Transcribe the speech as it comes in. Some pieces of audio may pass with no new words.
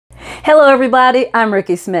Hello everybody, I'm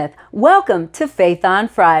Rikki Smith. Welcome to Faith on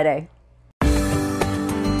Friday.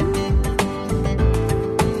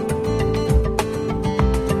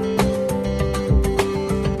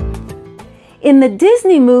 In the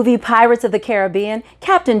Disney movie Pirates of the Caribbean,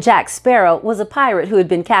 Captain Jack Sparrow was a pirate who had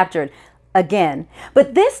been captured again.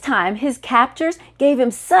 But this time his captors gave him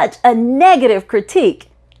such a negative critique.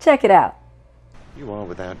 Check it out. You are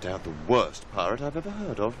without doubt the worst pirate I've ever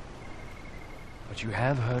heard of. But you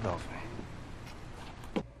have heard of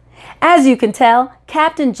me. As you can tell,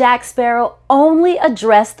 Captain Jack Sparrow only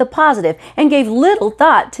addressed the positive and gave little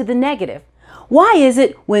thought to the negative. Why is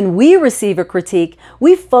it when we receive a critique,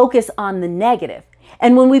 we focus on the negative?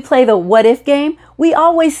 And when we play the what if game, we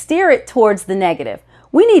always steer it towards the negative.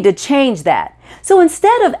 We need to change that. So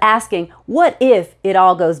instead of asking, what if it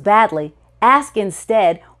all goes badly? Ask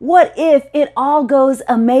instead, what if it all goes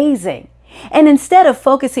amazing? And instead of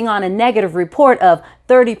focusing on a negative report of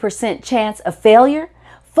 30% chance of failure,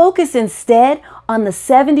 focus instead on the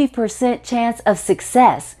 70% chance of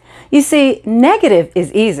success. You see, negative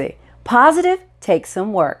is easy. Positive takes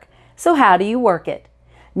some work. So how do you work it?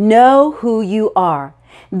 Know who you are.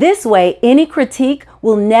 This way, any critique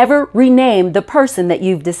will never rename the person that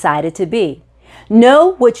you've decided to be.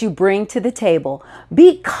 Know what you bring to the table.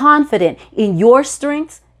 Be confident in your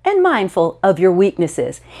strengths and mindful of your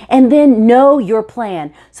weaknesses. And then know your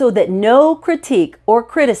plan so that no critique or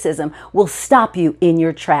criticism will stop you in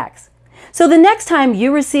your tracks. So the next time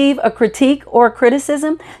you receive a critique or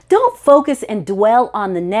criticism, don't focus and dwell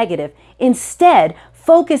on the negative. Instead,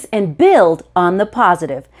 focus and build on the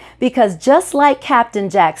positive. Because just like Captain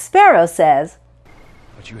Jack Sparrow says,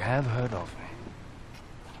 But you have heard of me.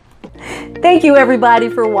 Thank you everybody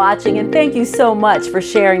for watching, and thank you so much for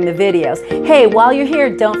sharing the videos. Hey, while you're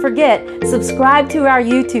here, don't forget, subscribe to our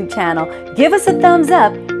YouTube channel, give us a thumbs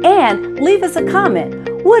up, and leave us a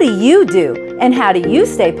comment. What do you do, and how do you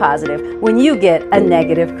stay positive when you get a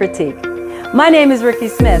negative critique? My name is Rikki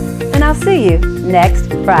Smith, and I'll see you next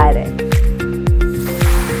Friday.